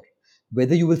 more.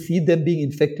 Whether you will see them being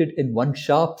infected in one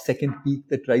sharp second peak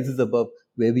that rises above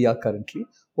where we are currently,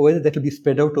 or whether that will be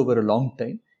spread out over a long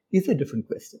time, is a different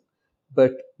question.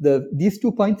 But these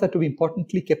 2 points are to be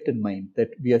importantly kept in mind,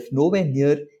 that we are nowhere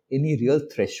near any real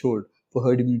threshold for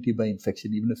herd immunity by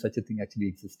infection, even if such a thing actually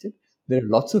existed. There are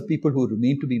lots of people who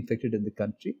remain to be infected in the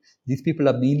country. These people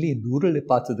are mainly in rural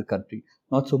parts of the country,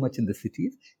 not so much in the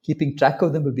cities. Keeping track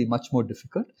of them will be much more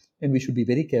difficult, and we should be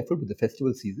very careful with the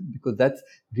festival season, because that's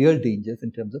real dangers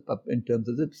in terms of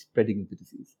the spreading of the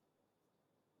disease.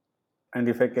 And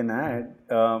if I can add,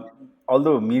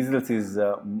 although measles is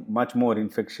a much more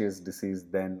infectious disease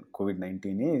than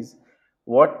COVID-19 is,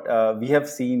 what we have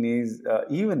seen is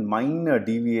even minor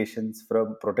deviations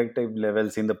from protective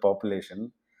levels in the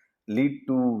population lead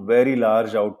to very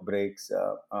large outbreaks,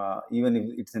 even if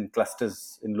it's in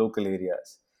clusters in local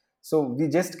areas. So we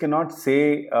just cannot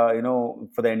say,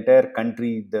 for the entire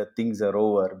country, the things are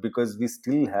over, because we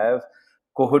still have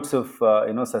cohorts of,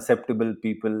 susceptible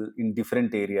people in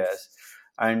different areas.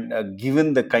 And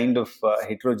given the kind of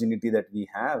heterogeneity that we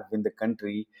have in the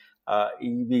country,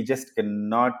 we just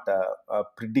cannot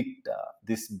predict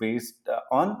this based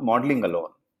on modeling alone.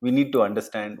 We need to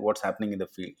understand what's happening in the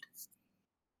field.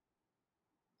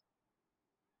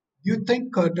 Do you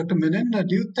think, Dr. Menon,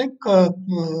 do you think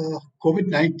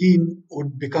COVID-19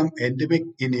 would become endemic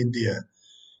in India,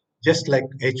 just like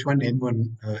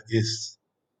H1N1 is?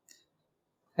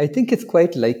 I think it's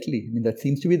quite likely. I mean, that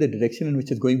seems to be the direction in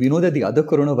which it's going. We know that the other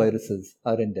coronaviruses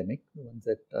are endemic, the ones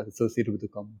that are associated with the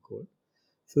common cold.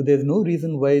 So there's no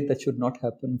reason why that should not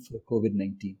happen for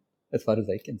COVID-19, as far as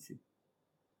I can see.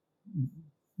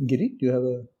 Giri, do you have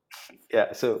a...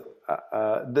 Yeah, so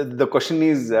the question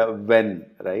is when,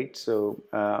 right? So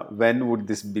when would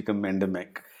this become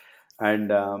endemic? And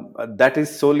that is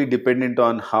solely dependent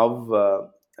on how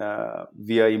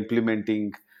we are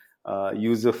implementing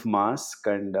use of mask,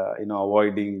 and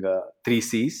avoiding 3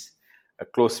 Cs: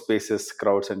 close spaces,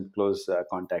 crowds, and close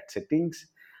contact settings.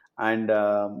 And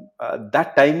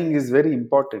that timing is very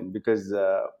important, because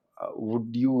would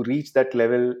you reach that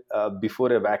level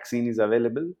before a vaccine is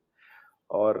available,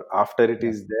 or after it Yeah.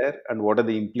 is there, and what are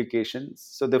the implications?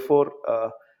 So therefore,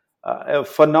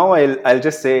 For now, I'll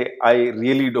just say I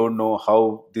really don't know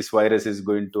how this virus is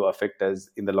going to affect us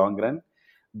in the long run.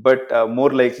 But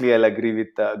more likely, I'll agree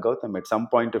with Gautam. At some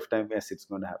point of time, yes, it's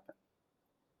going to happen.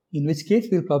 In which case,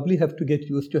 we'll probably have to get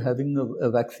used to having a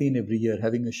vaccine every year,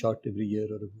 having a shot every year,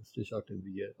 or a booster shot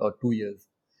every year, or 2 years,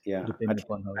 Yeah, depending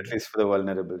upon how, at least for the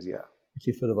vulnerables. Yeah. at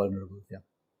least for the vulnerable. Yeah.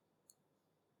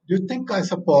 Do you think,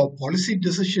 as a policy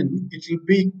decision, it will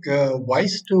be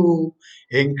wise to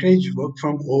encourage work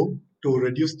from home to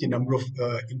reduce the number of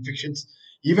infections,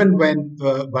 even when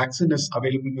the vaccine is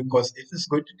available? Because it is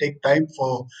going to take time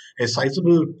for a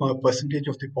sizable percentage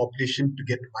of the population to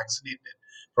get vaccinated,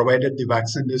 provided the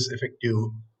vaccine is effective.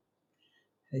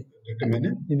 I, Dr. I,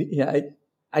 Menon? yeah,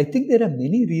 I think there are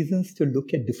many reasons to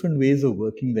look at different ways of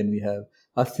working than we have.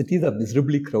 Our cities are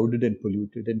miserably crowded and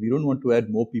polluted, and we don't want to add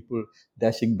more people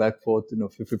dashing back forth,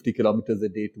 for 50 kilometers a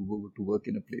day to work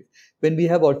in a place. When we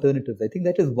have alternatives, I think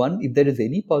that is one. If there is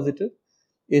any positive,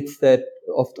 it's that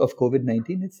of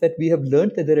COVID-19, it's that we have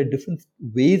learned that there are different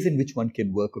ways in which one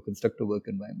can work or construct a work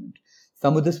environment.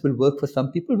 Some of this will work for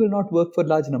some people, will not work for a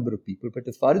large number of people, but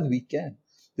as far as we can,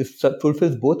 this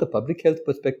fulfills both a public health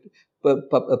perspective,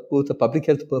 both a public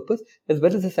health purpose as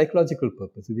well as a psychological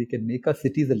purpose. We can make our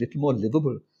cities a little more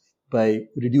livable by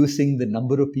reducing the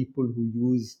number of people who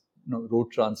use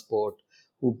road transport,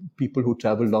 people who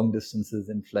travel long distances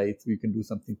in flights. We can do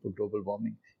something for global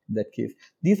warming in that case.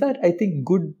 These are, I think,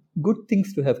 good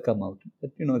things to have come out.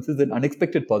 But this is an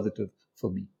unexpected positive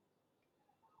for me.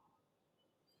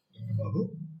 Dr. Babu?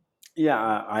 Yeah,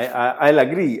 I'll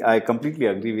agree. I completely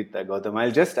agree with Gautam. I'll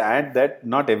just add that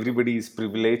not everybody is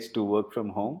privileged to work from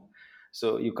home.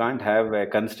 So you can't have a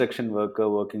construction worker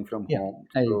working from Yeah, home.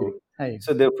 I So, agree. I agree.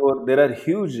 so therefore, there are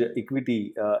huge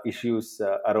equity issues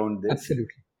around this, Absolutely.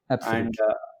 and Absolutely.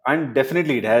 uh, and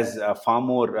definitely it has far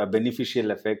more beneficial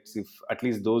effects if at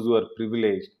least those who are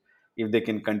privileged, if they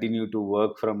can continue to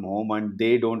work from home and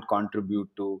they don't contribute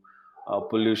to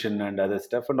pollution and other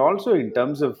stuff. And also in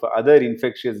terms of other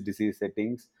infectious disease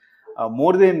settings,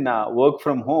 more than work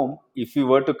from home, if we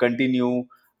were to continue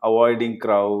avoiding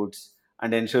crowds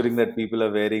and ensuring that people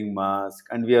are wearing masks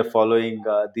and we are following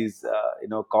these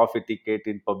cough etiquette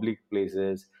in public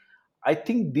places, I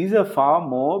think these are far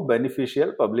more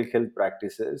beneficial public health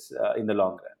practices in the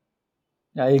long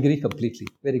run. I agree completely.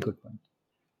 Very good point.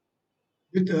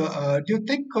 Do you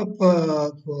think of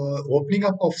opening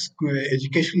up of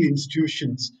educational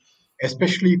institutions,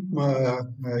 especially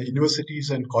universities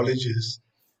and colleges,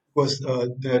 because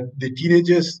the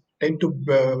teenagers tend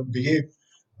to behave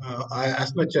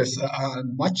as much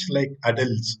like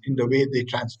adults in the way they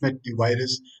transmit the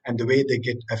virus and the way they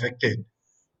get affected?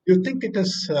 Do you think it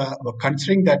is,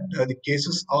 considering that the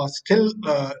cases are still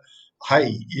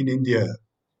high in India?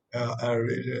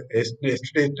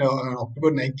 Yesterday, on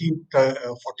October 19th,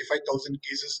 45,000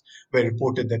 cases were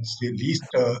reported. That's the least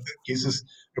cases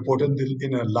reported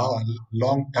in a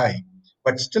long time.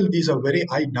 But still, these are very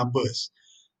high numbers.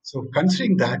 So,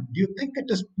 considering that, do you think it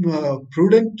is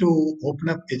prudent to open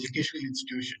up educational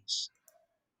institutions?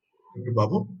 Dr.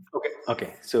 Babu?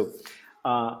 Okay. So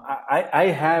I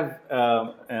have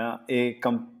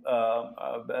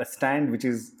a stand which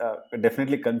is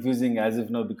definitely confusing as of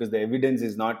now because the evidence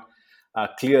is not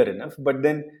clear enough. But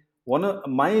then one of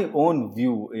my own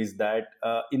view is that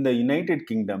in the United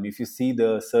Kingdom, if you see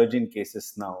the surge in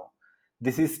cases now,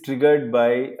 this is triggered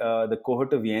by the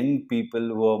cohort of young people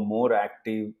who are more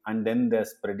active, and then they're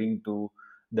spreading to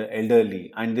the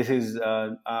elderly, and this is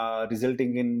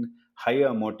resulting in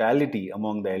higher mortality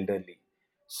among the elderly.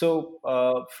 So,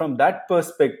 from that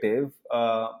perspective,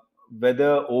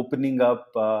 whether opening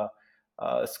up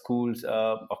schools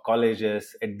or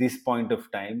colleges at this point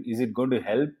of time, is it going to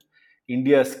help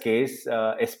India's case,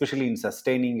 especially in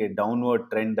sustaining a downward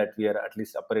trend that we are at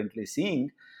least apparently seeing,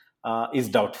 is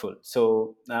doubtful.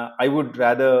 So, I would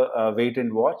rather wait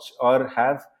and watch or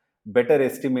have better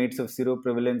estimates of zero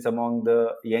prevalence among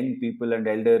the young people and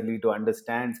elderly to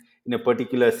understand in a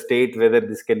particular state whether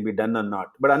this can be done or not.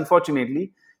 But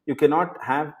unfortunately, you cannot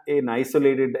have an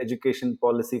isolated education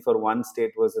policy for one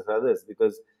state versus others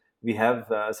because we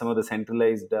have some of the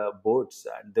centralized boards,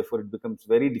 and therefore it becomes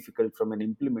very difficult from an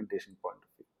implementation point of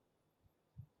view.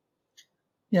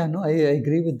 Yeah, no, I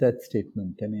agree with that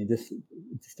statement. I mean, just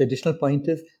additional point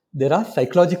is there are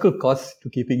psychological costs to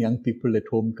keeping young people at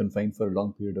home confined for a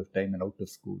long period of time and out of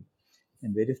school.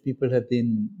 And various people have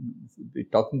been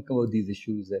talking about these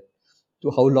issues that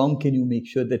to how long can you make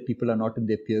sure that people are not in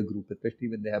their peer group, especially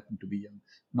when they happen to be young,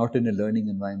 not in a learning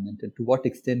environment, and to what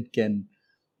extent can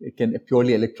a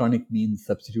purely electronic means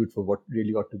substitute for what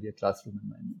really ought to be a classroom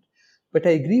environment. But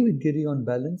I agree with Giri on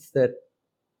balance that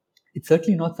It's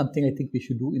certainly not something I think we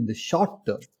should do in the short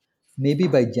term. Maybe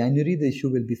by January, the issue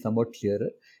will be somewhat clearer.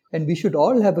 And we should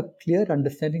all have a clear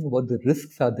understanding of what the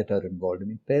risks are that are involved. I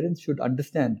mean, parents should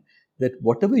understand that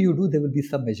whatever you do, there will be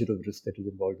some measure of risk that is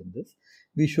involved in this.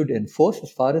 We should enforce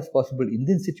as far as possible in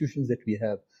the institutions that we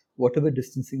have whatever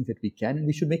distancing that we can, and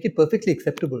we should make it perfectly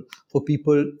acceptable for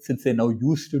people, since they're now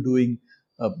used to doing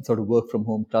sort of work from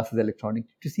home classes electronic,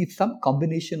 to see if some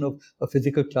combination of a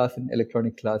physical class and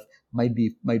electronic class might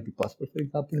be possible. For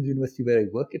example, in the university where I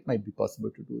work, it might be possible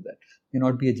to do that. It may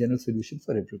not be a general solution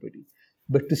for everybody,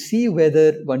 but to see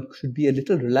whether one should be a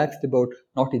little relaxed about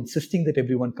not insisting that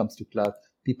everyone comes to class,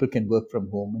 people can work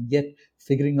from home, and yet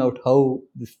figuring out how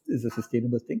this is a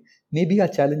sustainable thing may be a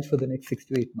challenge for the next 6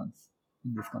 to 8 months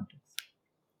in this context.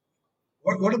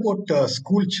 What about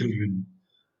school children?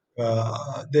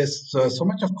 There's so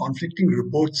much of conflicting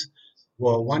reports.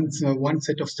 Well, one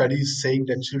set of studies saying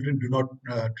that children do not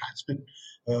transmit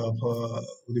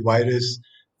the virus.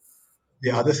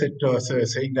 The other set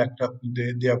saying that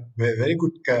they are very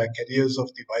good carriers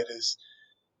of the virus.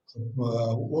 So,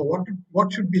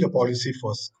 what should be the policy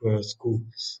for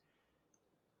schools?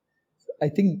 I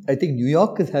think New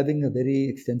York is having a very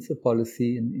extensive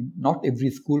policy in not every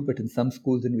school, but in some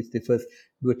schools in which they first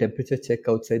do a temperature check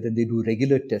outside, and they do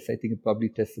regular tests. I think it probably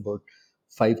tests about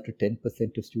 5 to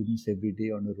 10% of students every day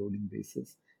on a rolling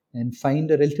basis, and find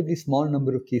a relatively small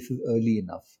number of cases early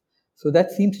enough. So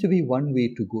that seems to be one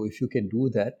way to go. If you can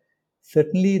do that,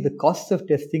 certainly the cost of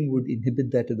testing would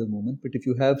inhibit that at the moment. But if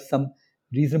you have some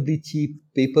reasonably cheap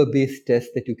paper-based test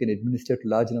that you can administer to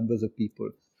large numbers of people,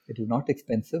 it is not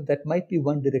expensive, that might be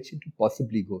one direction to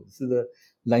possibly go. This is a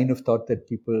line of thought that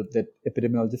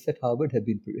epidemiologists at Harvard have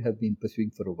been pursuing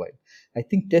for a while. I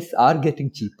think tests are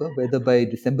getting cheaper. Whether by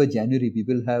December, January we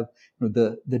will have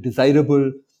the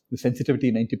desirable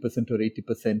sensitivity 90% or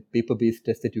 80% paper-based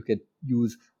test that you can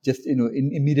use just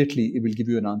immediately, it will give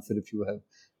you an answer if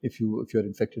you're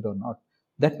infected or not.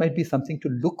 That might be something to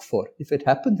look for. If it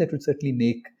happens, that would certainly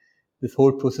make this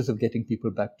whole process of getting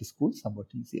people back to school somewhat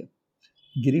easier.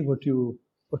 Giri, what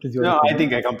is your No, I opinion?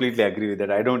 think I completely agree with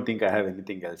that. I don't think I have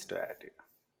anything else to add here.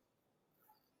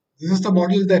 This is the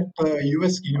model that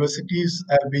US universities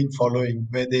have been following,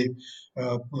 where they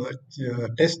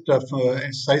test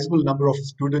a sizable number of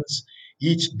students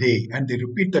each day, and they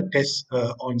repeat the tests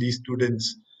on these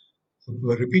students. So,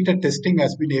 repeated testing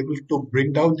has been able to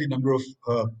bring down the number of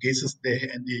cases there,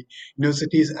 and the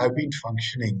universities have been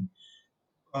functioning.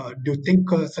 Do you think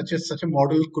such a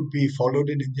model could be followed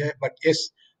in India? But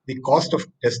yes, the cost of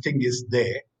testing is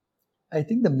there. I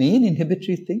think the main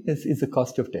inhibitory thing is the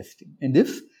cost of testing. And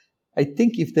if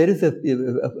there is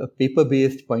a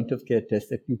paper-based point of care test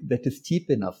that is cheap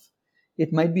enough,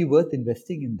 it might be worth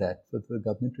investing in that, for the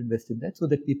government to invest in that, so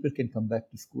that people can come back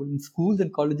to school. And schools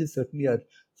and colleges certainly are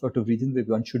sort of regions where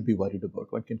one should be worried about.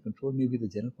 One can control maybe the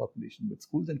general population, but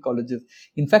schools and colleges,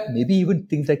 in fact, maybe even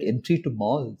things like entry to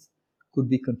malls could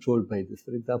be controlled by this.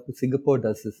 For example, Singapore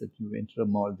does this. That you enter a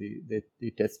mall, they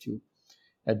test you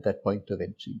at that point of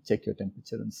entry, check your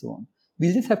temperature, and so on.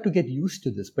 We'll just have to get used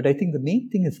to this. But I think the main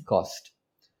thing is cost.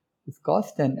 It's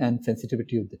cost and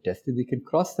sensitivity of the test. If we can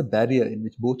cross the barrier in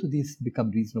which both of these become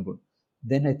reasonable,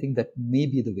 then I think that may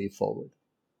be the way forward.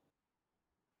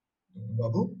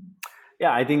 Babu?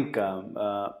 Yeah, I think,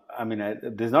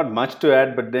 there's not much to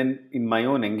add, but then in my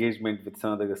own engagement with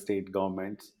some of the state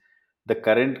governments, the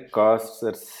current costs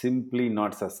are simply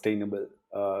not sustainable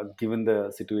given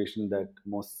the situation that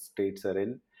most states are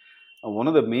in. One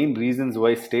of the main reasons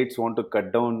why states want to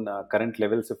cut down current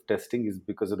levels of testing is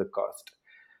because of the cost.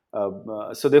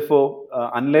 So therefore,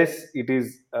 unless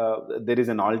there is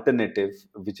an alternative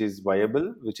which is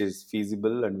viable, which is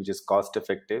feasible, and which is cost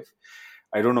effective,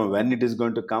 I don't know when it is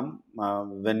going to come,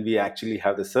 when we actually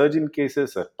have the surge in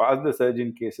cases or past the surge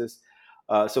in cases.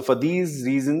 So for these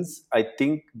reasons, I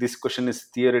think this question is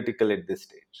theoretical at this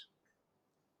stage.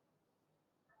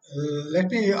 Let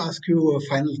me ask you a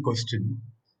final question.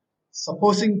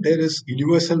 Supposing there is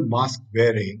universal mask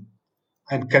wearing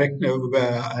and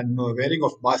wearing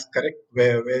of mask, correct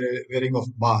wearing of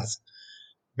mask,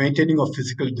 maintaining of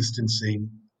physical distancing,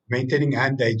 maintaining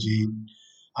hand hygiene,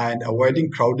 and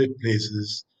avoiding crowded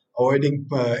places, avoiding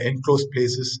enclosed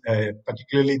places,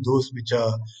 particularly those which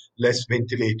are less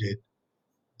ventilated.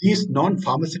 These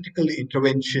non-pharmaceutical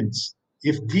interventions,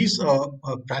 if these are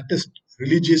practiced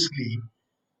religiously,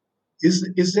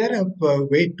 is there a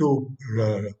way to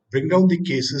bring down the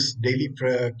daily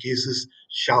cases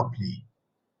sharply,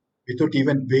 without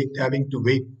even having to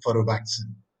wait for a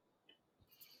vaccine?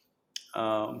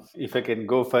 If I can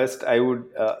go first, I would,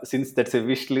 since that's a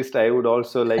wish list, I would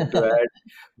also like to add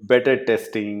better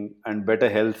testing and better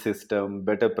health system,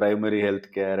 better primary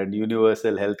health care, and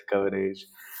universal health coverage.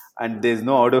 And there's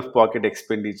no out of pocket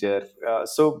expenditure.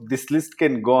 So this list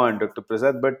can go on, Dr.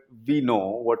 Prasad, but we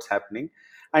know what's happening.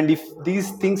 And if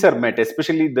these things are met,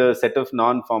 especially the set of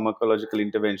non pharmacological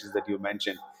interventions that you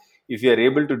mentioned, if you are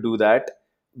able to do that,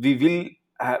 we will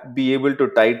be able to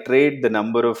titrate the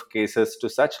number of cases to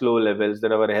such low levels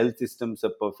that our health systems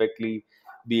are perfectly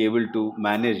be able to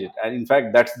manage it. And in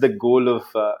fact, that's the goal of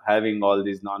having all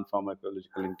these non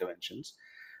pharmacological interventions.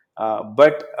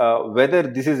 But whether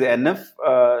this is enough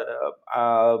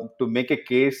to make a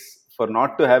case for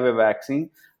not to have a vaccine,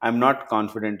 I'm not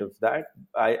confident of that.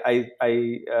 I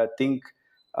think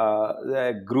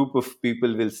a group of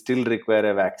people will still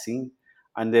require a vaccine,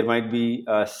 and there might be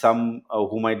some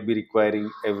who might be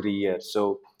requiring every year.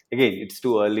 So again, it's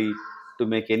too early to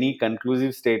make any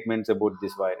conclusive statements about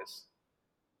this virus.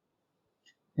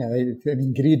 Yeah, I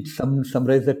mean, Giri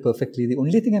summarized that perfectly. The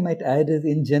only thing I might add is,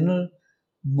 in general,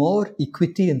 more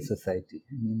equity in society.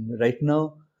 I mean, right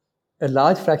now, a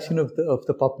large fraction of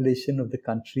the population of the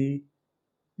country,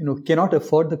 cannot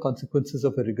afford the consequences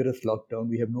of a rigorous lockdown.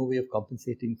 We have no way of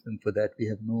compensating them for that. We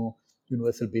have no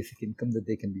universal basic income that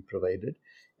they can be provided,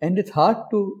 and it's hard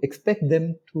to expect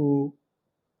them to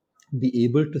be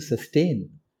able to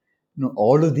sustain,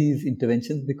 all of these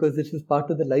interventions, because this is part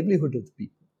of the livelihood of the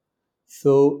people.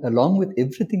 So, along with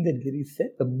everything that Giri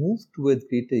said, the move towards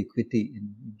greater equity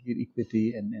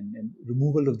and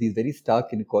removal of these very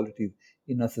stark inequalities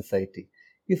in our society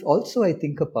is also, I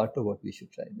think, a part of what we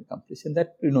should try and accomplish. And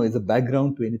that, is a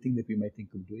background to anything that we might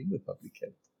think of doing with public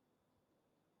health.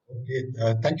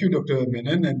 Okay, thank you, Dr.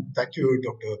 Menon, and thank you,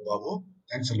 Dr. Babu.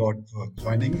 Thanks a lot for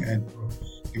joining and for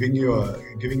giving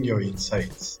your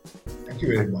insights. Thank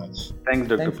you very much. Thanks,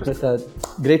 Dr. Thanks, Prasad.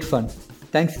 Great fun.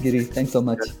 Thanks, Giri. Thanks so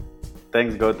much.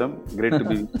 Thanks, Gautam. Great to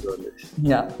be with you always.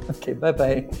 Yeah. Okay.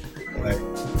 Bye-bye.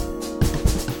 Bye.